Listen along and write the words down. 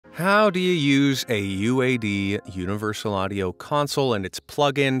How do you use a UAD, Universal Audio Console, and its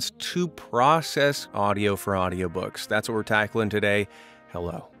plugins to process audio for audiobooks? That's what we're tackling today.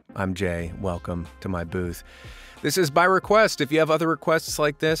 Hello, I'm Jay. Welcome to my booth. This is by request. If you have other requests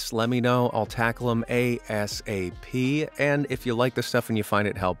like this, let me know. I'll tackle them ASAP. And if you like the stuff and you find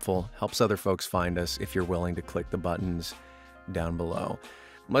it helpful, helps other folks find us if you're willing to click the buttons down below.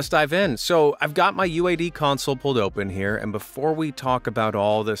 Let's dive in. So I've got my UAD console pulled open here, and before we talk about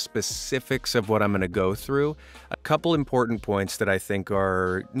all the specifics of what I'm going to go through, a couple important points that I think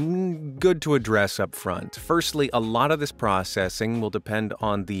are good to address up front. Firstly, a lot of this processing will depend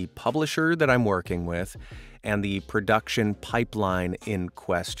on the publisher that I'm working with and the production pipeline in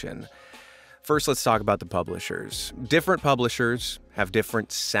question. First, let's talk about the publishers. Different publishers have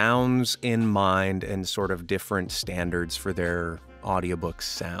different sounds in mind and sort of different standards for their audiobook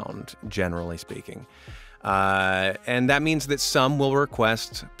sound, generally speaking. And that means that some will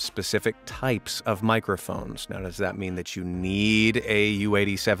request specific types of microphones. Now, does that mean that you need a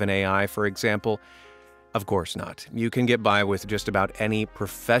U87AI, for example? Of course not. You can get by with just about any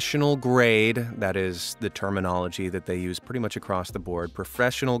professional grade, that is the terminology that they use pretty much across the board,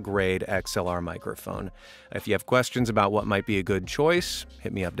 professional grade XLR microphone. If you have questions about what might be a good choice,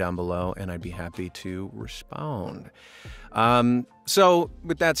 hit me up down below and I'd be happy to respond. So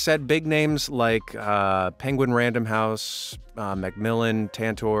with that said, big names like Penguin Random House, Macmillan,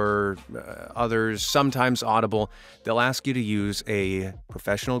 Tantor, others, sometimes Audible, they'll ask you to use a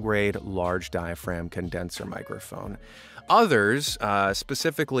professional grade large diaphragm condenser microphone. Others,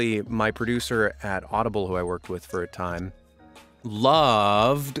 specifically my producer at Audible, who I worked with for a time,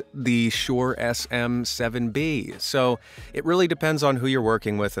 loved the Shure SM7B. So it really depends on who you're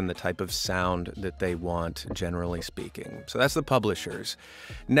working with and the type of sound that they want, generally speaking. So that's the publishers.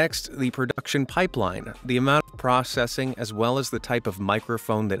 Next, the production pipeline. The amount of processing as well as the type of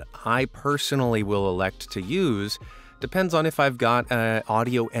microphone that I personally will elect to use depends on if I've got an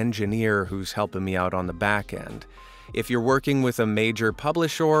audio engineer who's helping me out on the back end. If you're working with a major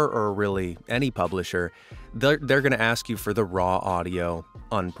publisher, or really any publisher, they're going to ask you for the raw audio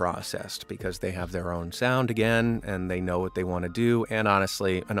unprocessed because they have their own sound again and they know what they want to do. And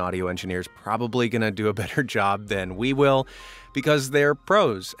honestly, an audio engineer is probably going to do a better job than we will because they're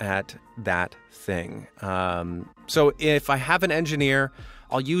pros at that thing. So if I have an engineer,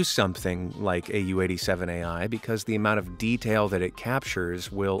 I'll use something like a U87AI because the amount of detail that it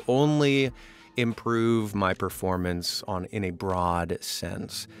captures will only improve my performance in a broad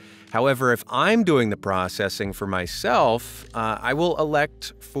sense. However, if I'm doing the processing for myself, I will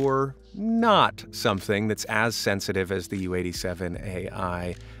elect for not something that's as sensitive as the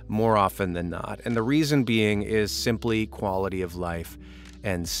U87AI more often than not. And the reason being is simply quality of life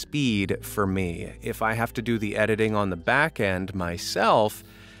and speed for me. If I have to do the editing on the back end myself,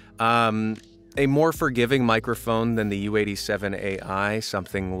 a more forgiving microphone than the U87AI,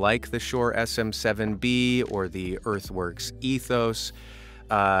 something like the Shure SM7B or the Earthworks Ethos,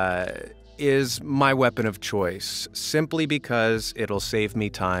 is my weapon of choice, simply because it'll save me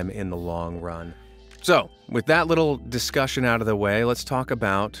time in the long run. So, with that little discussion out of the way, let's talk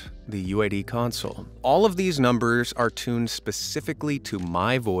about the UAD console. All of these numbers are tuned specifically to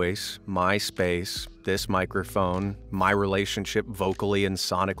my voice, my space, this microphone, my relationship vocally and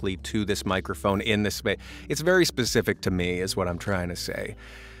sonically to this microphone in this space. It's very specific to me, is what I'm trying to say.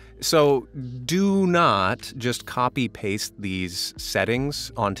 So do not just copy-paste these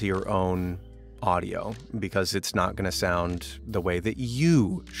settings onto your own audio because it's not going to sound the way that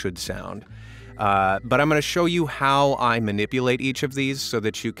you should sound. But I'm going to show you how I manipulate each of these so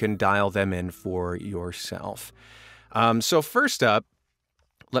that you can dial them in for yourself. So first up,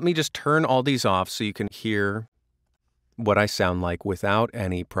 let me just turn all these off so you can hear what I sound like without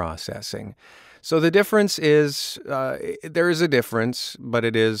any processing. So the difference is, there is a difference, but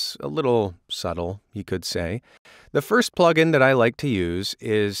it is a little subtle, you could say. The first plugin that I like to use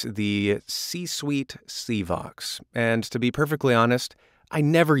is the C-Suite CVox. And to be perfectly honest, I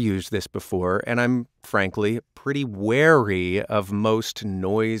never used this before, and I'm frankly pretty wary of most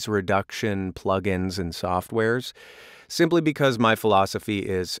noise reduction plugins and softwares, simply because my philosophy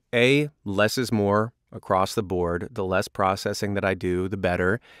is A, less is more across the board. The less processing that I do, the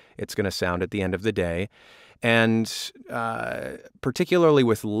better it's going to sound at the end of the day. And particularly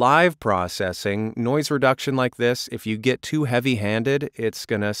with live processing, noise reduction like this, if you get too heavy-handed, it's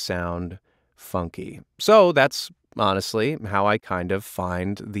going to sound funky. So that's honestly how I kind of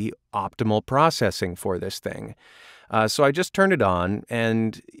find the optimal processing for this thing. So I just turned it on,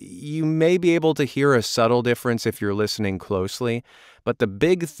 and you may be able to hear a subtle difference if you're listening closely, but the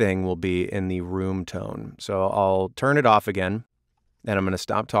big thing will be in the room tone. So I'll turn it off again, And I'm going to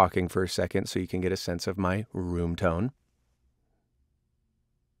stop talking for a second so you can get a sense of my room tone.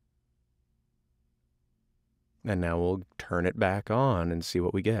 And now we'll turn it back on and see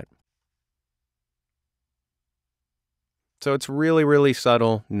what we get. So it's really, really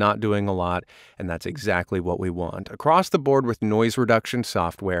subtle, not doing a lot, and that's exactly what we want. Across the board with noise reduction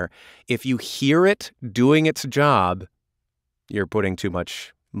software, if you hear it doing its job, you're putting too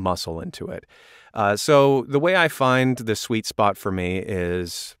much muscle into it. So the way I find the sweet spot for me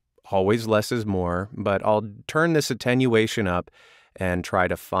is always less is more, but I'll turn this attenuation up and try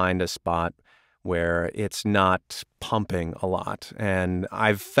to find a spot where it's not pumping a lot. And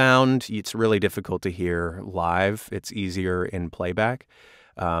I've found it's really difficult to hear live. It's easier in playback.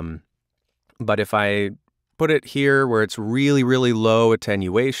 But if I put it here where it's really, really low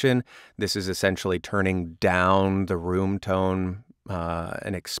attenuation, this is essentially turning down the room tone,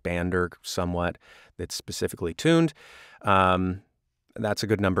 an expander somewhat that's specifically tuned. That's a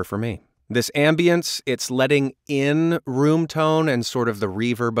good number for me. This ambience, it's letting in room tone and sort of the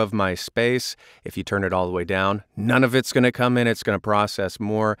reverb of my space. If you turn it all the way down, none of it's going to come in. It's going to process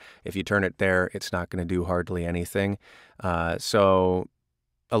more. If you turn it there, it's not going to do hardly anything. So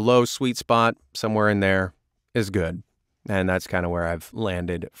a low sweet spot somewhere in there is good. And that's kind of where I've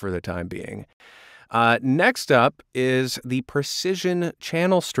landed for the time being. Next up is the precision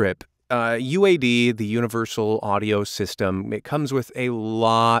channel strip. UAD, the Universal Audio System, it comes with a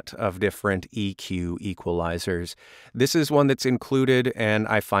lot of different EQ equalizers. This is one that's included, and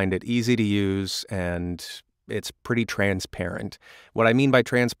I find it easy to use, and it's pretty transparent. What I mean by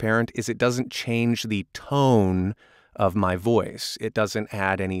transparent is it doesn't change the tone of my voice. It doesn't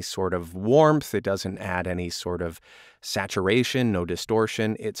add any sort of warmth. It doesn't add any sort of saturation, no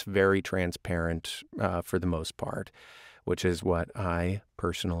distortion. It's very transparent for the most part, which is what I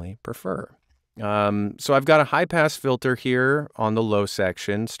personally prefer. So I've got a high-pass filter here on the low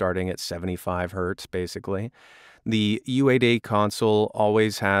section, starting at 75 hertz, basically. The UAD console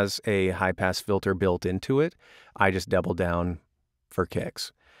always has a high-pass filter built into it. I just double down for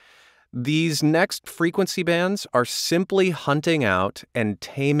kicks. These next frequency bands are simply hunting out and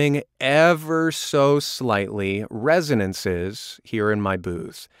taming ever so slightly resonances here in my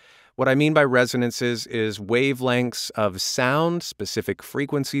booth. What I mean by resonances is wavelengths of sound, specific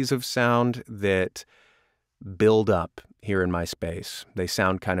frequencies of sound that build up here in my space. They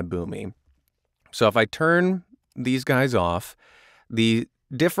sound kind of boomy. So if I turn these guys off, the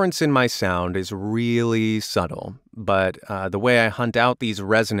difference in my sound is really subtle. But the way I hunt out these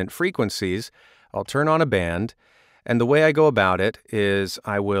resonant frequencies, I'll turn on a band, and the way I go about it is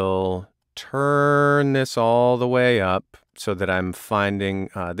I will turn this all the way up so that I'm finding,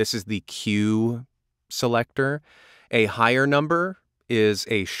 this is the Q selector. A higher number is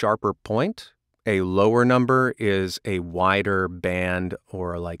a sharper point. A lower number is a wider band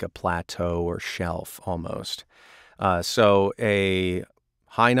or like a plateau or shelf almost. So a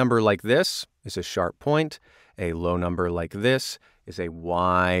high number like this is a sharp point. A low number like this is a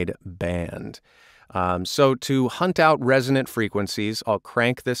wide band. So to hunt out resonant frequencies, I'll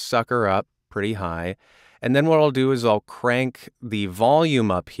crank this sucker up pretty high. And then what I'll do is I'll crank the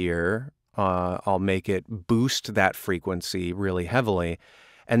volume up here. I'll make it boost that frequency really heavily.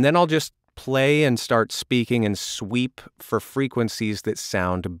 And then I'll just play and start speaking and sweep for frequencies that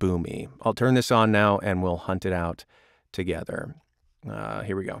sound boomy. I'll turn this on now and we'll hunt it out together.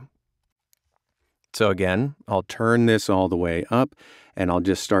 Here we go. So again, I'll turn this all the way up and I'll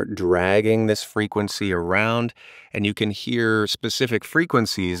just start dragging this frequency around, and you can hear specific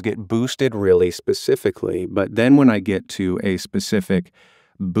frequencies get boosted really specifically. But then when I get to a specific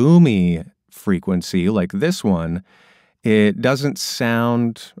boomy frequency like this one, it doesn't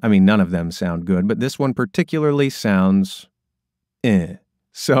sound, I mean, none of them sound good, but this one particularly sounds eh.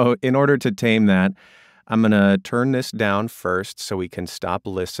 So in order to tame that, I'm going to turn this down first so we can stop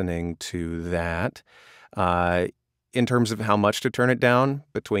listening to that. In terms of how much to turn it down,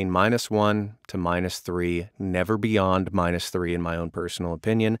 between -1 to -3, never beyond -3 in my own personal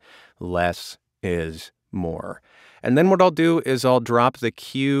opinion. Less is more. And then what I'll do is I'll drop the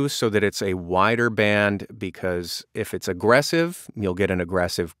Q so that it's a wider band, because if it's aggressive, you'll get an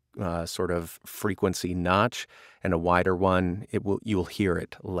aggressive sort of frequency notch, and a wider one, you'll hear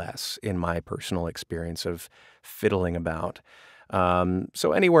it less in my personal experience of fiddling about.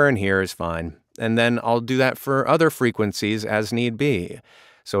 So anywhere in here is fine. And then I'll do that for other frequencies as need be.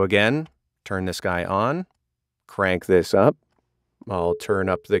 So again, turn this guy on, crank this up. I'll turn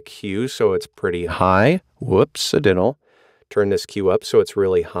up the Q so it's pretty high. Whoops, a diddle. Turn this Q up so it's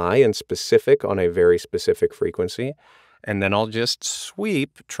really high and specific on a very specific frequency. And then I'll just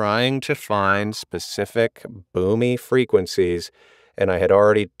sweep, trying to find specific boomy frequencies and I had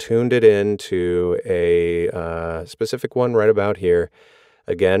already tuned it into a specific one right about here.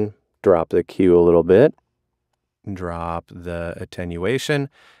 Again, drop the Q a little bit, drop the attenuation,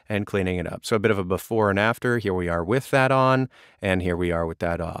 and cleaning it up. So a bit of a before and after. Here we are with that on, and here we are with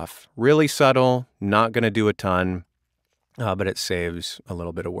that off. Really subtle, not going to do a ton, but it saves a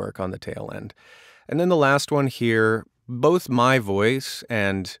little bit of work on the tail end. And then the last one here, both my voice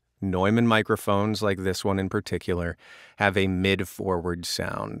and Neumann microphones, like this one in particular, have a mid-forward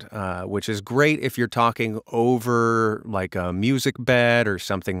sound, which is great if you're talking over like a music bed or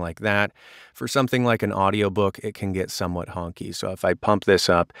something like that. For something like an audiobook, it can get somewhat honky. So if I pump this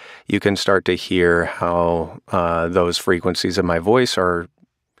up, you can start to hear how those frequencies of my voice are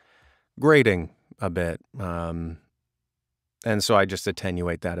grating a bit. And so I just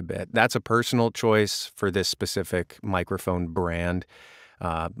attenuate that a bit. That's a personal choice for this specific microphone brand.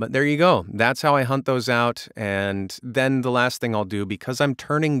 But there you go. That's how I hunt those out. And then the last thing I'll do, because I'm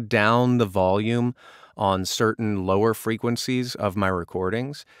turning down the volume on certain lower frequencies of my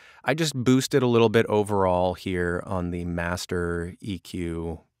recordings, I just boost it a little bit overall here on the master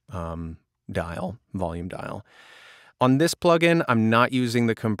EQ dial, volume dial. On this plugin, I'm not using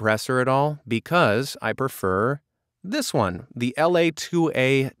the compressor at all because I prefer this one, the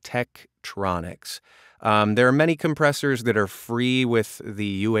LA2A Tektronix. There are many compressors that are free with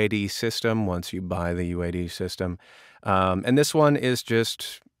the UAD system once you buy the UAD system. And this one is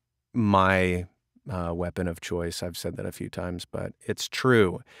just my weapon of choice. I've said that a few times, but it's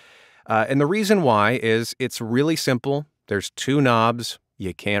true. And the reason why is it's really simple. There's two knobs.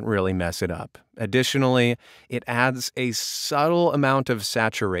 You can't really mess it up. Additionally, it adds a subtle amount of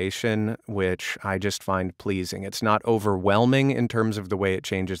saturation, which I just find pleasing. It's not overwhelming in terms of the way it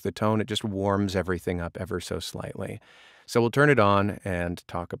changes the tone. It just warms everything up ever so slightly. So we'll turn it on and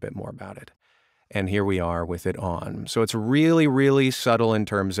talk a bit more about it. And here we are with it on. So it's really, really subtle in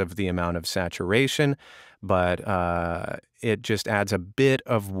terms of the amount of saturation, but it just adds a bit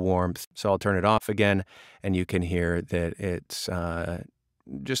of warmth. So I'll turn it off again, and you can hear that it's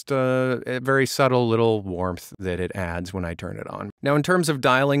just a very subtle little warmth that it adds when I turn it on. Now, in terms of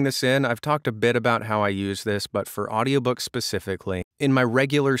dialing this in, I've talked a bit about how I use this, but for audiobooks specifically, in my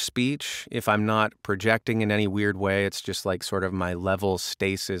regular speech, if I'm not projecting in any weird way, it's just like sort of my level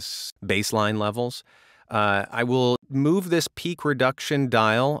stasis baseline levels. I will move this peak reduction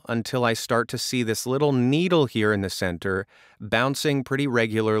dial until I start to see this little needle here in the center bouncing pretty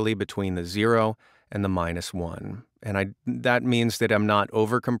regularly between the 0 and the -1. And that means that I'm not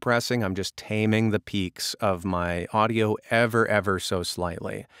over-compressing, I'm just taming the peaks of my audio ever so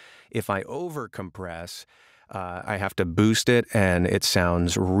slightly. If I over-compress, I have to boost it, and it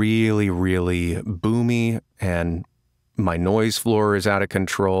sounds really boomy, and my noise floor is out of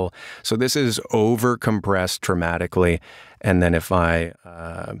control. So this is over-compressed dramatically. And then if I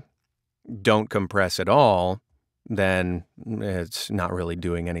don't compress at all, then it's not really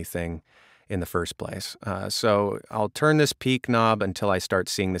doing anything in the first place. So I'll turn this peak knob until I start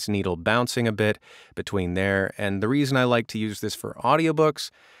seeing this needle bouncing a bit between there. And the reason I like to use this for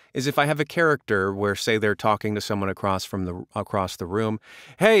audiobooks is if I have a character where, say, they're talking to someone across the room,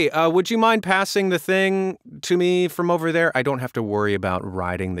 hey, would you mind passing the thing to me from over there? I don't have to worry about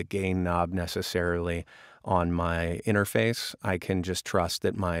riding the gain knob necessarily on my interface. I can just trust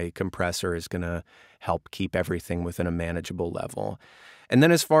that my compressor is going to help keep everything within a manageable level. And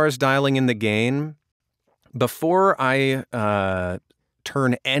then as far as dialing in the gain, before I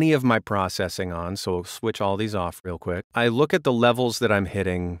turn any of my processing on, so we'll switch all these off real quick, I look at the levels that I'm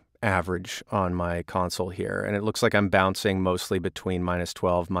hitting average on my console here, and it looks like I'm bouncing mostly between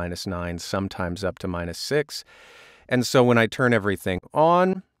 -12, -9, sometimes up to -6. And so when I turn everything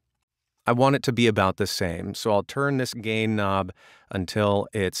on, I want it to be about the same. So I'll turn this gain knob until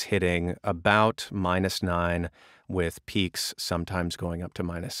it's hitting about -9, with peaks sometimes going up to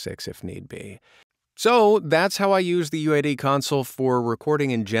 -6 if need be. So that's how I use the UAD console for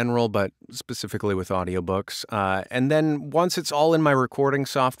recording in general, but specifically with audiobooks. And then once it's all in my recording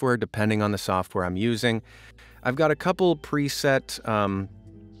software, depending on the software I'm using, I've got a couple preset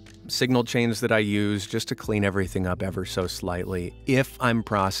signal chains that I use just to clean everything up ever so slightly if I'm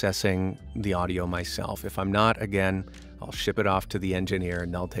processing the audio myself. If I'm not, again, I'll ship it off to the engineer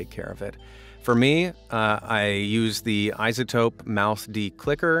and they'll take care of it. For me, I use the Isotope mouth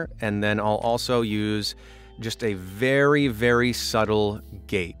declicker, and then I'll also use just a very subtle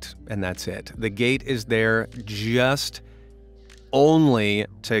gate, and that's it. The gate is there just only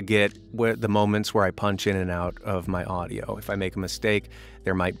to get the moments where I punch in and out of my audio. If I make a mistake,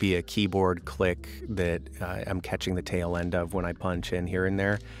 there might be a keyboard click that I'm catching the tail end of when I punch in here and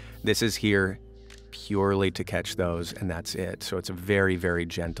there. This is here purely to catch those, and that's it. So it's very, very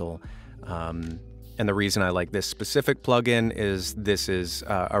gentle. And the reason I like this specific plugin is this is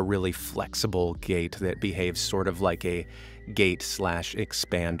a really flexible gate that behaves sort of like a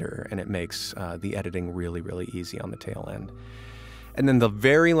gate/expander, and it makes the editing really, really easy on the tail end. And then the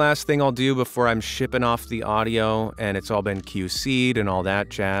very last thing I'll do before I'm shipping off the audio and it's all been QC'd and all that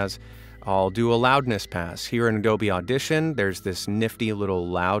jazz, I'll do a loudness pass. Here in Adobe Audition, there's this nifty little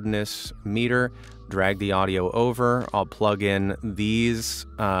loudness meter. Drag the audio over. I'll plug in these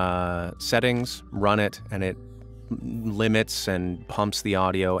settings, run it, and it limits and pumps the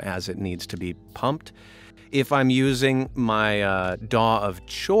audio as it needs to be pumped. If I'm using my DAW of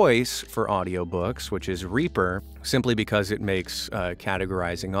choice for audiobooks, which is Reaper, simply because it makes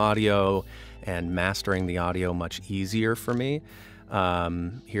categorizing audio and mastering the audio much easier for me.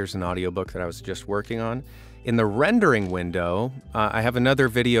 Here's an audiobook that I was just working on. In the rendering window, I have another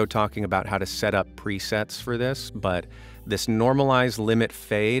video talking about how to set up presets for this, but this normalize limit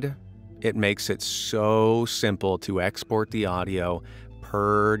fade, it makes it so simple to export the audio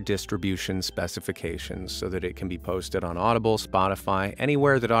per distribution specifications so that it can be posted on Audible, Spotify,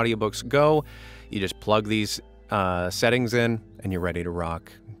 anywhere that audiobooks go. You just plug these settings in and you're ready to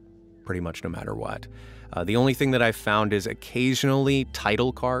rock pretty much no matter what. The only thing that I've found is occasionally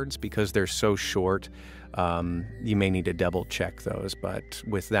title cards, because they're so short, you may need to double check those, but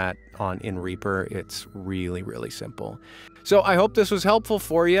with that in Reaper, it's really, really simple. So I hope this was helpful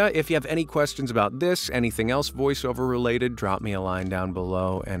for you. If you have any questions about this, anything else voiceover related, drop me a line down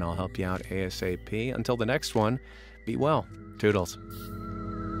below and I'll help you out ASAP. Until the next one, be well. Toodles.